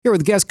Here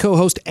with guest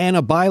co-host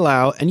Anna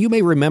Bailau, and you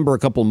may remember a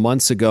couple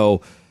months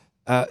ago,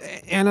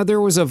 Anna,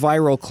 there was a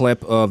viral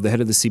clip of the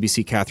head of the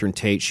CBC, Catherine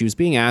Tate. She was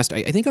being asked,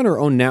 I think on her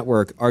own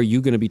network, are you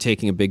going to be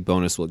taking a big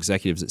bonus? Will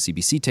executives at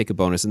CBC take a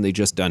bonus? And they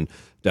just done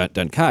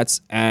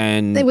cuts.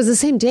 And it was the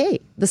same day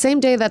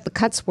that the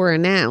cuts were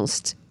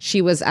announced.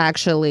 She was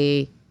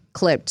actually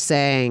clipped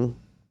saying,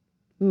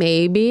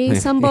 maybe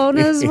some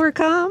bonus will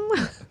come.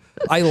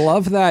 I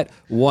love that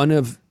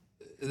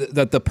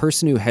that the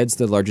person who heads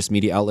the largest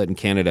media outlet in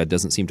Canada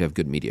doesn't seem to have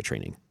good media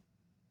training.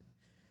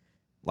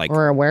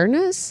 Or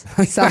awareness?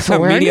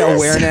 Self-awareness? Media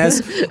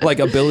awareness, like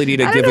ability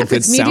to give a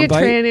good soundbite. Media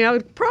training, I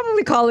would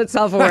probably call it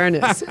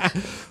self-awareness.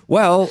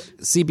 Well,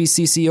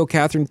 CBC CEO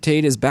Catherine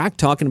Tate is back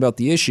talking about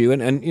the issue.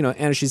 And you know,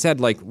 Anna, she's had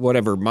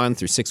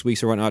month or 6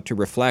 weeks or whatnot to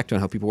reflect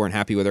on how people weren't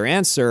happy with her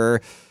answer.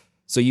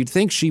 So you'd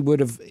think she would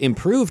have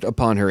improved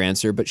upon her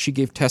answer, but she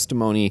gave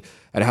testimony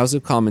at a House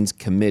of Commons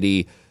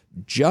committee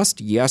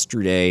just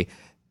yesterday.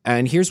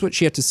 And here's what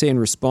she had to say in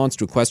response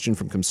to a question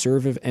from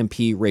Conservative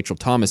MP Rachel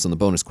Thomas on the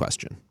bonus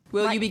question.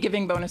 Will you be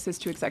giving bonuses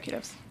to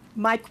executives?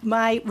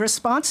 My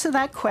response to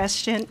that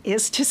question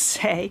is to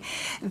say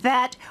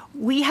that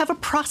we have a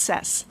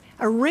process,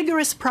 a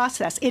rigorous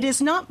process. It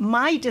is not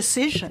my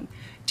decision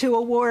to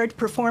award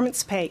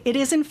performance pay. It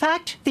is, in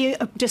fact, the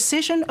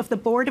decision of the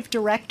board of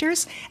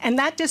directors, and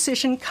that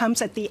decision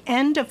comes at the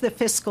end of the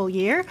fiscal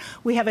year.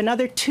 We have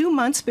another 2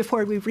 months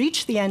before we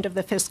reach the end of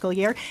the fiscal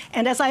year.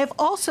 And as I have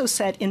also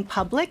said in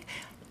public,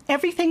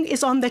 everything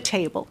is on the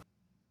table.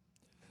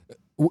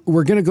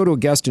 We're going to go to a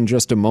guest in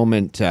just a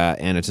moment,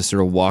 Anna, to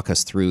sort of walk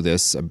us through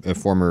this, a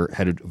former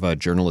head of a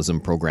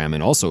journalism program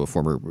and also a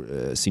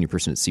former senior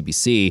person at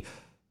CBC.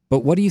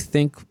 But what do you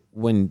think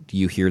when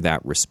you hear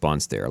that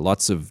response there?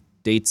 Lots of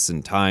dates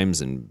and times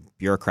and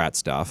bureaucrat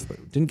stuff, but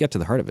didn't get to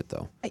the heart of it,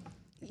 though.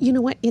 You know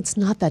what? It's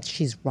not that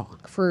she's wrong.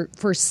 For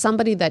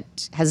somebody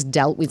that has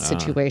dealt with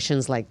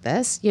situations like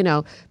this, you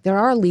know, there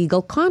are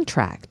legal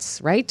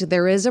contracts, right?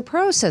 There is a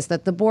process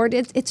that the board,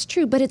 it's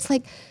true, but it's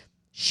like,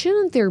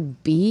 shouldn't there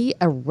be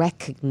a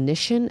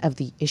recognition of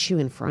the issue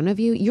in front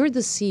of you? You're the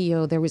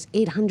CEO. There was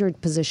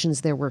 800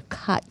 positions that were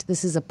cut.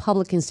 This is a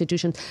public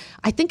institution.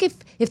 I think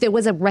if there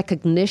was a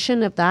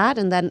recognition of that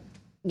and then,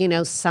 you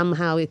know,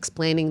 somehow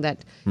explaining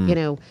that, you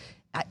know,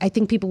 I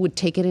think people would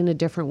take it in a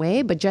different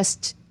way, but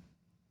just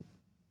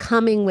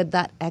coming with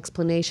that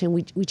explanation,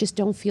 we just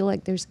don't feel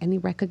like there's any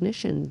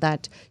recognition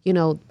that, you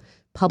know,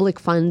 public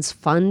funds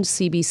fund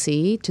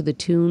CBC to the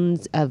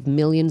tunes of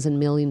millions and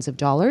millions of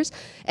dollars.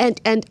 And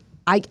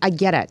I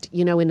get it.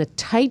 You know, in a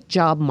tight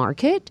job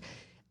market,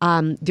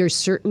 there's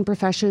certain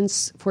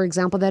professions, for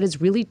example, that is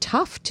really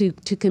tough to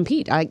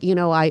compete.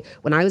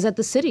 When I was at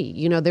the city,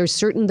 you know, there's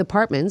certain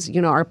departments,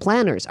 you know, our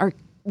planners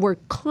were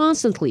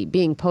constantly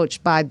being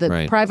poached by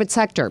the private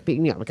sector,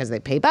 because they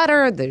pay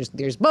better,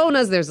 there's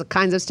bonus, there's the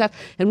kinds of stuff,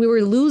 and we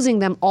were losing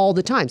them all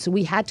the time. So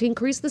we had to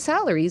increase the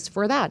salaries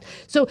for that.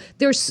 So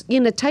there's,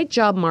 in a tight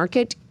job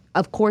market,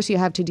 of course you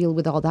have to deal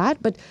with all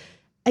that. But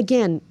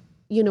again,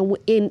 you know,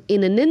 in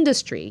an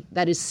industry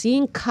that is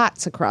seeing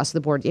cuts across the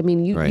board, I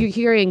mean, you're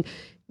hearing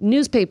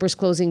newspapers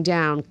closing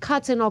down,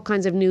 cuts in all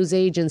kinds of news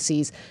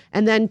agencies,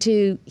 and then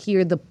to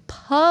hear the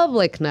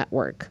public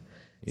network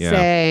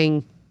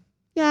saying,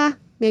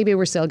 maybe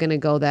we're still going to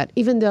go that,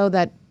 even though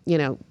that, you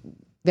know,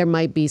 there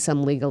might be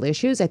some legal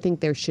issues. I think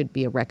there should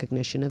be a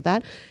recognition of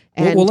that.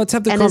 And, well, let's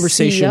have the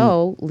conversation. And a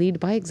CEO lead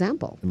by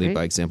example. Lead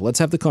by example. Let's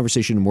have the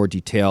conversation in more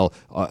detail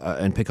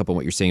and pick up on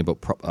what you're saying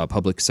about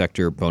public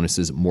sector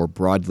bonuses more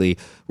broadly.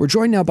 We're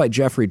joined now by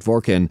Jeffrey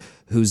Dvorkin,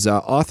 who's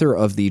author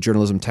of the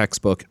journalism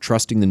textbook,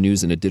 Trusting the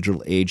News in a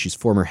Digital Age. He's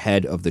former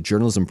head of the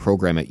journalism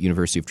program at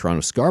University of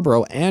Toronto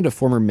Scarborough and a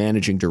former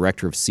managing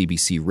director of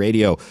CBC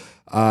Radio.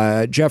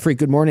 Jeffrey,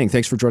 good morning.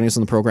 Thanks for joining us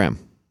on the program.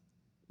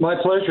 My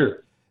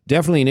pleasure.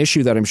 Definitely an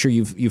issue that I'm sure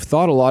you've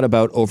thought a lot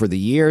about over the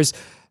years.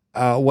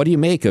 What do you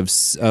make of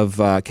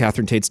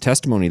Catherine Tate's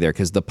testimony there?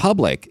 Because the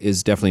public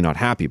is definitely not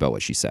happy about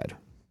what she said.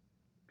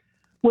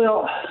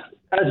 Well,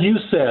 as you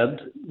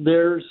said,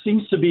 there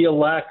seems to be a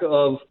lack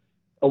of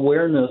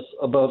awareness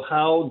about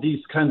how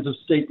these kinds of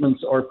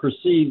statements are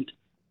perceived,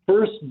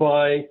 first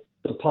by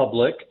the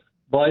public,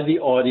 by the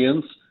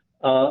audience,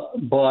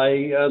 by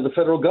the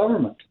federal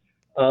government.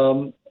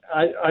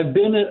 I've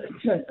been,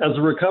 as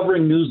a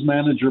recovering news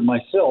manager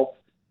myself,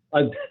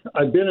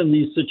 I've been in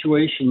these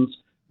situations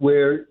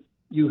where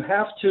you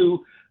have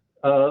to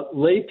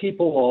lay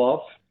people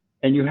off,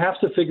 and you have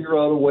to figure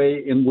out a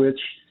way in which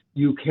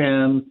you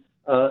can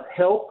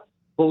help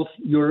both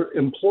your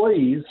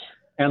employees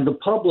and the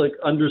public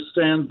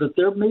understand that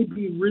there may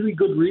be really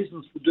good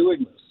reasons for doing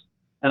this.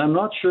 And I'm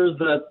not sure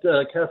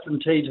that Catherine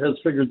Tate has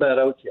figured that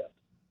out yet.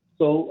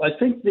 So I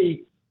think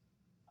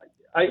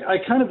I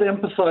kind of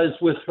empathize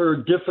with her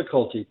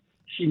difficulty.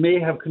 She may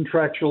have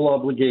contractual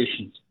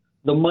obligations.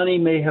 The money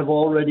may have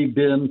already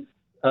been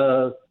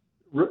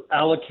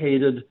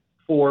allocated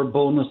for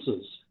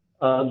bonuses.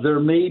 There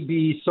may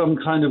be some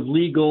kind of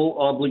legal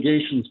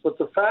obligations. But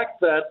the fact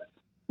that,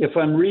 if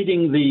I'm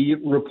reading the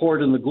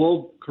report in the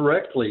Globe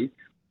correctly,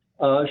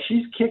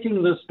 she's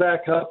kicking this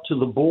back up to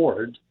the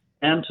board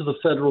and to the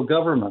federal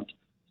government.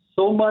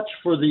 So much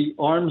for the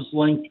arm's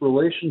length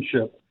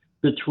relationship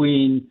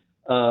between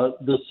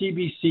the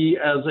CBC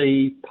as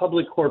a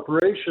public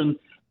corporation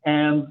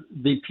and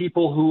the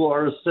people who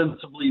are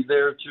ostensibly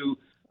there to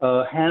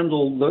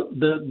handle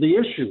the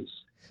issues.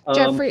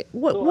 Jeffrey,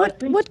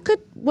 what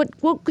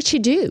could she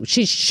do?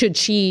 Should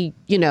she,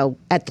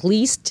 at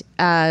least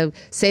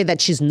say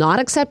that she's not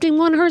accepting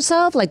one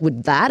herself? Like,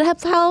 would that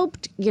have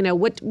helped?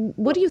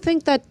 What do you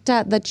think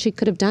that she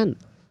could have done?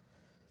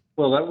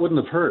 Well, that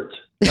wouldn't have hurt.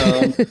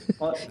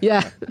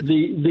 Yeah.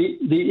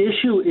 The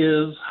issue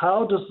is,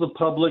 how does the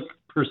public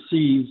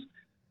perceive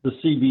the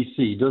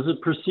CBC? Does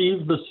it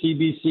perceive the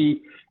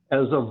CBC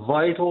as a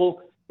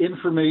vital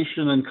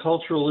information and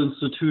cultural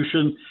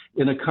institution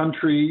in a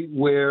country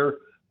where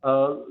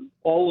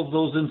all of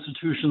those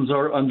institutions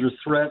are under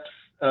threat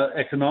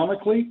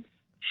economically?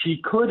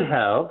 She could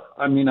have.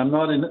 I mean, I'm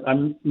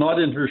not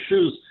in her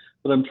shoes,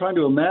 but I'm trying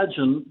to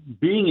imagine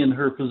being in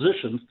her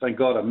position. Thank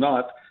God I'm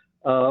not.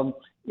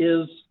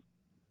 Is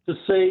to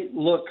say,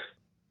 look,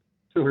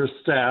 to her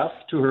staff,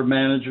 to her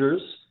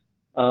managers,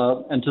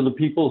 and to the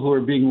people who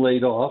are being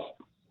laid off,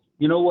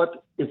 you know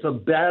what? It's a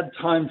bad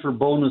time for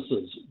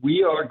bonuses.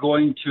 We are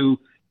going to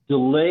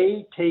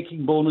delay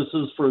taking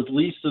bonuses for at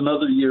least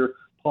another year,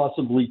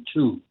 possibly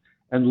two,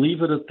 and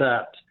leave it at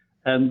that.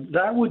 And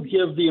that would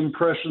give the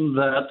impression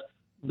that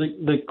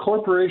the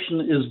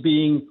corporation is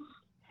being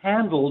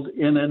handled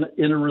in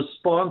a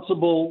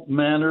responsible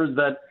manner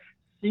that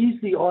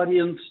sees the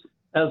audience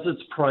as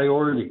its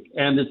priority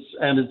and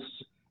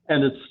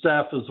its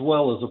staff as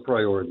well as a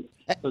priority.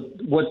 But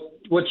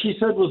what she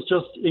said was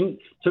just,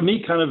 to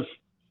me, kind of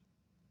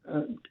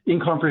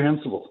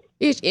incomprehensible.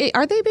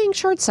 Are they being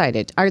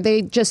short-sighted? Are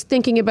they just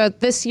thinking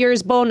about this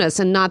year's bonus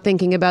and not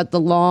thinking about the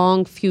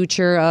long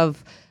future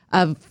of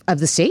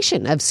the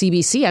station, of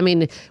CBC? I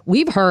mean,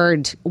 we've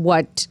heard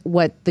what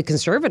the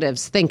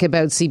Conservatives think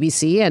about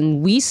CBC,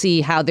 and we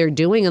see how they're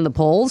doing in the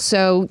polls.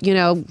 So,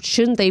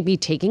 shouldn't they be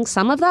taking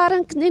some of that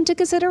into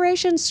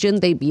consideration?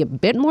 Shouldn't they be a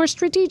bit more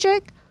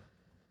strategic?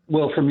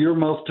 Well, from your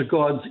mouth to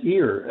God's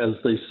ear, as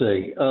they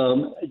say.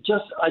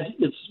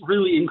 It's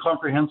really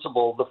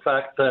incomprehensible, the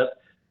fact that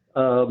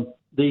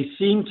they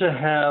seem to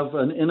have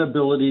an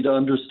inability to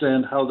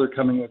understand how they're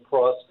coming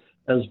across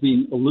as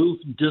being aloof,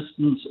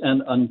 distant,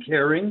 and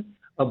uncaring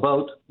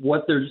about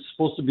what they're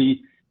supposed to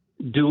be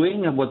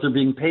doing and what they're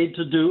being paid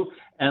to do,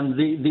 and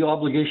the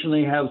obligation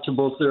they have to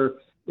both their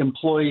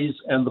employees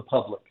and the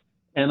public.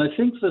 And I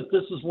think that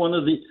this is one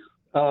of the,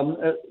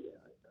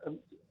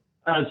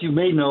 as you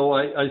may know,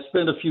 I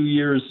spent a few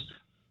years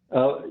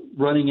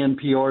running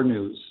NPR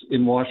News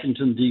in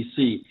Washington,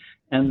 D.C.,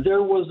 and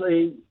there was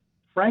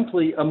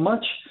frankly, a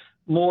much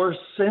more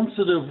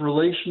sensitive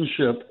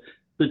relationship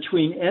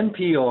between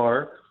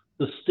NPR,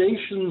 the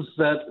stations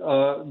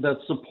that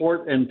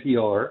support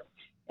NPR,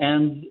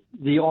 and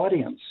the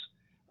audience.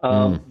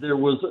 There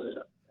was,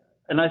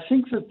 and I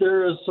think that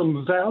there is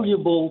some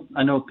valuable,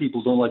 I know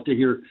people don't like to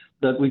hear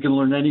that we can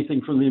learn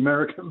anything from the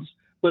Americans,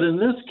 but in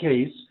this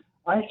case,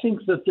 I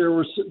think that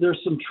there's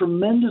some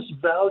tremendous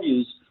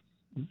values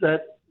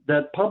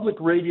that public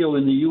radio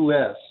in the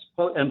U.S.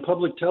 and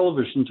public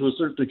television to a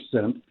certain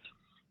extent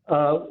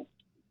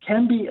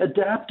can be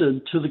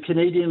adapted to the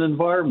Canadian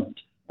environment.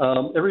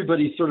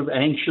 Everybody's sort of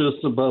anxious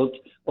about,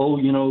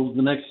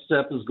 the next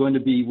step is going to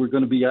be, we're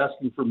going to be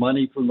asking for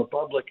money from the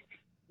public.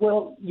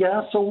 Well,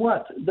 yeah, so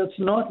what? That's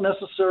not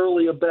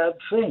necessarily a bad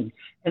thing.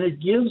 And it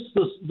gives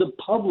the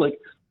public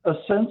a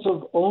sense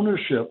of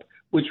ownership,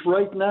 which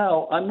right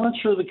now, I'm not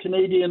sure the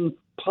Canadian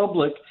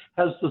public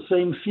has the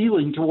same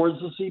feeling towards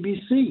the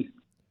CBC.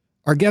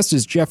 Our guest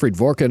is Jeffrey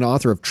Dvorkin,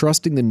 author of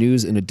Trusting the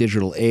News in a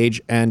Digital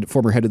Age and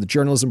former head of the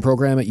journalism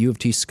program at U of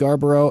T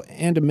Scarborough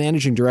and a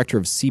managing director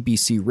of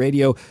CBC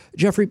Radio.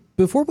 Jeffrey,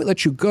 before we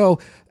let you go,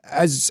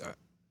 as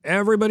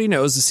everybody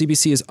knows, the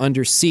CBC is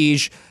under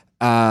siege,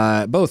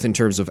 both in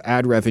terms of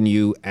ad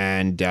revenue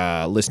and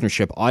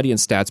listenership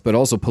audience stats, but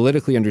also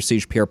politically under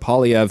siege. Pierre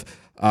Poilievre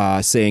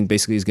saying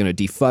basically he's going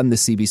to defund the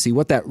CBC.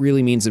 What that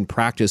really means in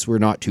practice, we're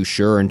not too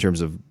sure in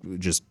terms of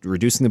just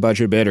reducing the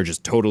budget a bit or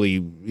just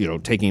totally,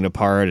 taking it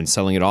apart and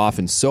selling it off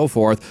and so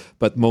forth.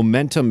 But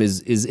momentum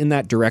is in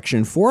that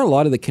direction for a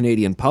lot of the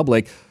Canadian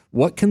public.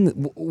 What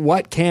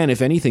can,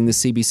 if anything, the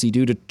CBC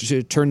do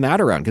to turn that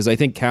around? Because I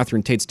think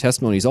Catherine Tate's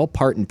testimony is all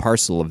part and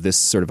parcel of this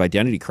sort of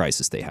identity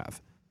crisis they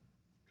have.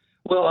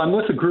 Well, I'm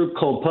with a group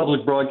called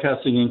Public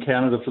Broadcasting in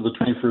Canada for the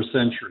 21st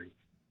Century.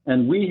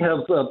 And we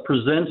have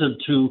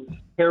presented to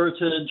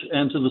Heritage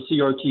and to the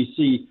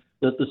CRTC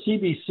that the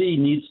CBC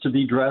needs to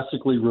be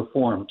drastically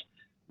reformed,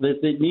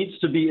 that it needs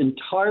to be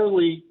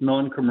entirely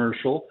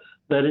non-commercial,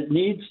 that it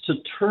needs to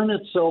turn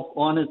itself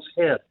on its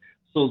head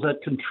so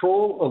that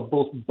control of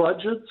both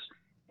budgets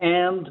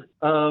and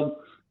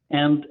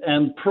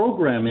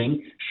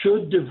programming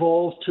should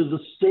devolve to the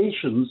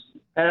stations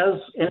as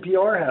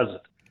NPR has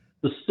it.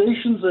 The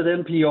stations at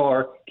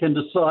NPR can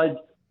decide,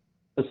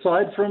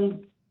 aside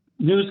from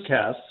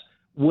newscasts,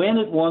 when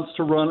it wants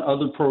to run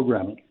other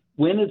programming,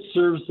 when it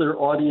serves their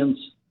audience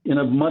in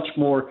a much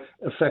more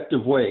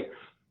effective way.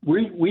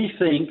 we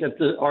think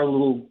at our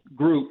little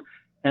group,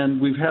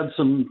 and we've had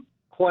some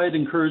quiet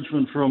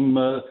encouragement from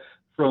the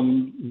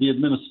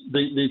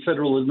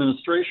federal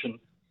administration,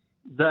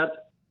 that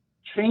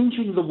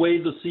changing the way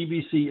the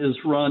CBC is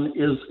run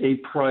is a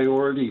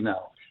priority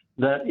now.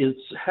 That it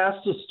has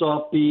to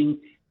stop being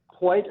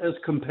quite as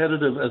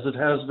competitive as it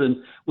has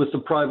been with the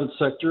private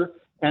sector,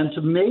 and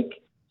to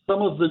make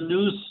some of the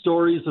news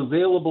stories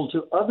available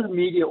to other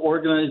media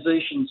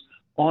organizations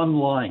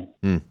online,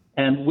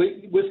 and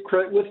with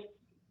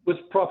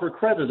proper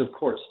credit, of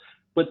course.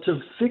 But to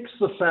fix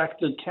the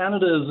fact that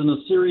Canada is in a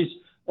series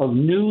of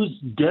news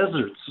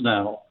deserts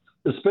now,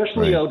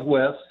 especially out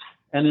west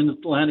and in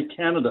Atlantic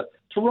Canada.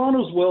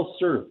 Toronto's well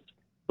served,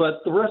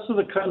 but the rest of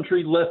the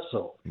country less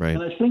so. Right.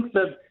 And I think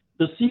that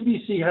the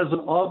CBC has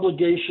an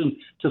obligation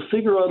to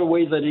figure out a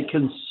way that it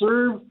can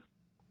serve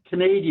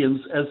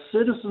Canadians as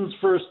citizens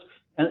first,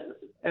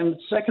 and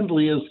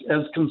secondly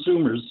as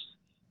consumers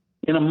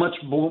in a much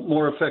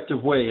more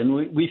effective way. And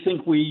we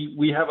think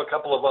we have a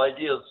couple of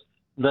ideas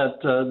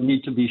that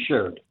need to be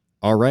shared.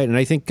 All right, and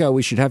I think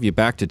we should have you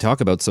back to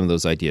talk about some of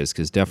those ideas,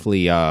 because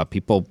definitely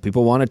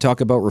people want to talk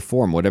about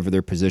reform, whatever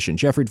their position.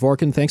 Jeffrey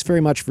Dvorkin, thanks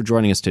very much for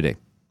joining us today.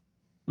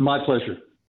 My pleasure.